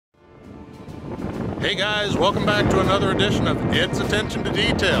Hey guys, welcome back to another edition of Ed's Attention to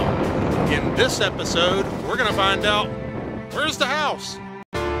Detail. In this episode, we're going to find out, where's the house?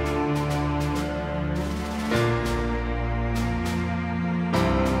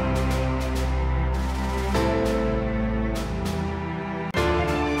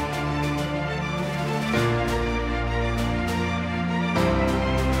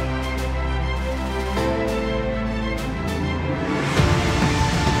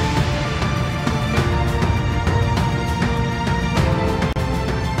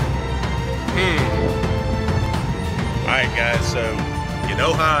 Alright guys, so you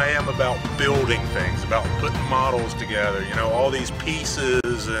know how I am about building things, about putting models together, you know, all these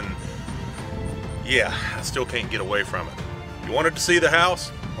pieces, and yeah, I still can't get away from it. You wanted to see the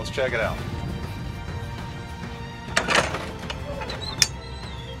house? Let's check it out.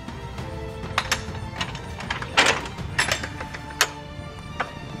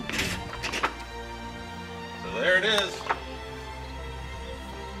 So there it is.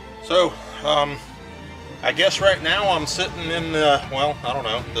 So, I guess right now I'm sitting in, well, I don't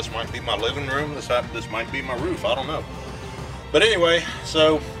know, this might be my living room, this might be my roof, I don't know. But anyway,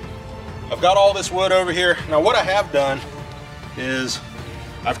 so I've got all this wood over here. Now what I have done is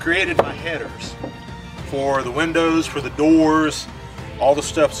I've created my headers for the windows, for the doors, all the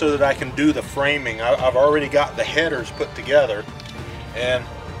stuff so that I can do the framing. I've already got the headers put together, and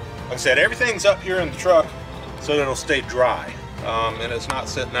like I said, everything's up here in the truck so that it'll stay dry, and it's not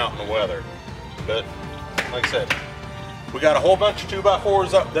sitting out in the weather. But like I said, we got a whole bunch of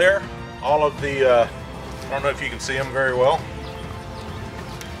 2x4s up there. All of the, I don't know if you can see them very well.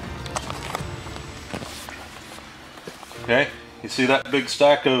 Okay, you see that big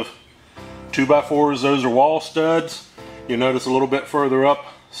stack of 2x4s? Those are wall studs. You notice a little bit further up,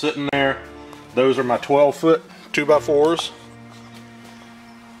 sitting there, those are my 12-foot 2x4s.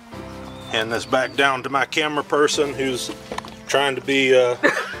 And this back down to my camera person who's trying to be,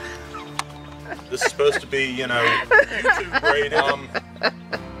 this is supposed to be, you know, YouTube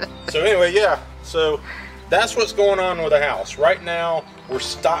rated. So anyway, yeah, so that's what's going on with the house. Right now, we're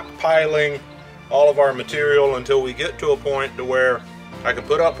stockpiling all of our material until we get to a point to where I can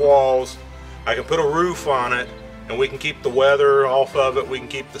put up walls, I can put a roof on it, and we can keep the weather off of it, we can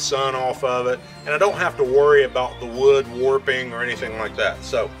keep the sun off of it, and I don't have to worry about the wood warping or anything like that.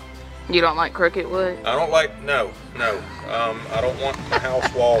 So, you don't like crooked wood? I don't like, no. I don't want my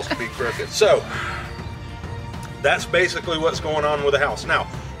house walls to be crooked. So, that's basically what's going on with the house. Now,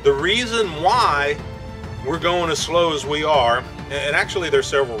 the reason why we're going as slow as we are, and actually there's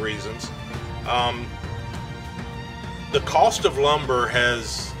several reasons. The cost of lumber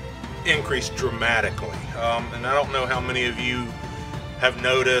has increased dramatically. And I don't know how many of you have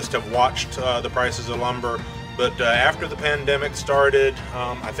noticed, have watched the prices of lumber. But after the pandemic started,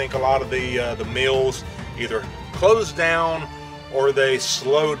 I think a lot of the mills either closed down or they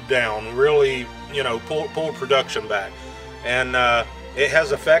slowed down, really, you know, pulled production back. And it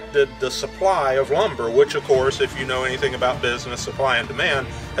has affected the supply of lumber, which of course, if you know anything about business, supply and demand,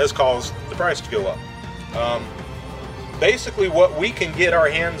 has caused the price to go up. Basically what we can get our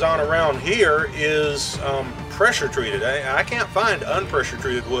hands on around here is pressure treated. I can't find unpressure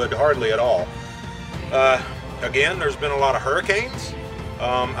treated wood hardly at all. Again, there's been a lot of hurricanes.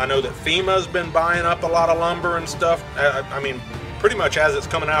 I know that FEMA's been buying up a lot of lumber and stuff. I mean, pretty much as it's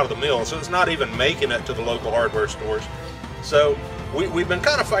coming out of the mill, so it's not even making it to the local hardware stores. So we've been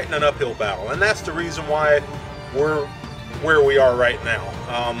kind of fighting an uphill battle, and that's the reason why we're where we are right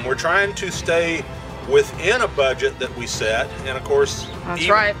now. We're trying to stay within a budget that we set, and of course, that's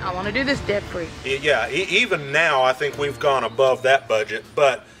right. I want to do this debt free. Yeah, even now I think we've gone above that budget,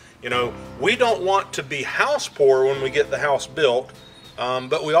 but you know, we don't want to be house poor when we get the house built,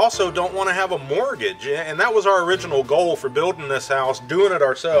 but we also don't want to have a mortgage. And that was our original goal for building this house, doing it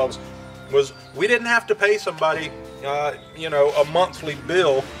ourselves, was we didn't have to pay somebody, you know, a monthly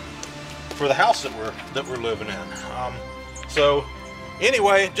bill for the house that we're living in. So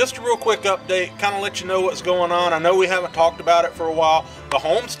anyway, just a real quick update, kind of let you know what's going on. I know we haven't talked about it for a while. The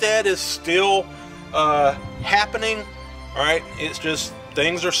homestead is still happening. All right, it's just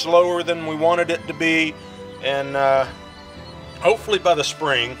things are slower than we wanted it to be, and hopefully by the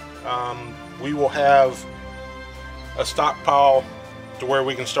spring we will have a stockpile to where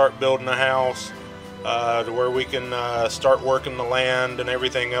we can start building a house, to where we can start working the land and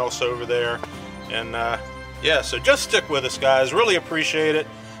everything else over there. And yeah, so just stick with us, guys. Really appreciate it.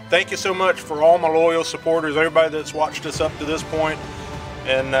 Thank you so much for all my loyal supporters, everybody that's watched us up to this point,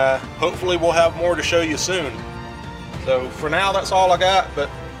 and hopefully we'll have more to show you soon. So for now, that's all I got, but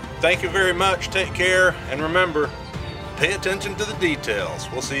thank you very much. Take care, and remember, pay attention to the details.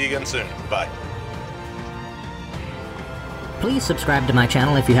 We'll see you again soon. Bye. Please subscribe to my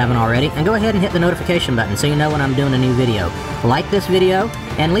channel if you haven't already, and go ahead and hit the notification button so you know when I'm doing a new video. Like this video,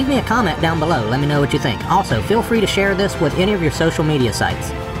 and leave me a comment down below. Let me know what you think. Also, feel free to share this with any of your social media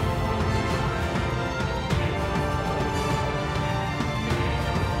sites.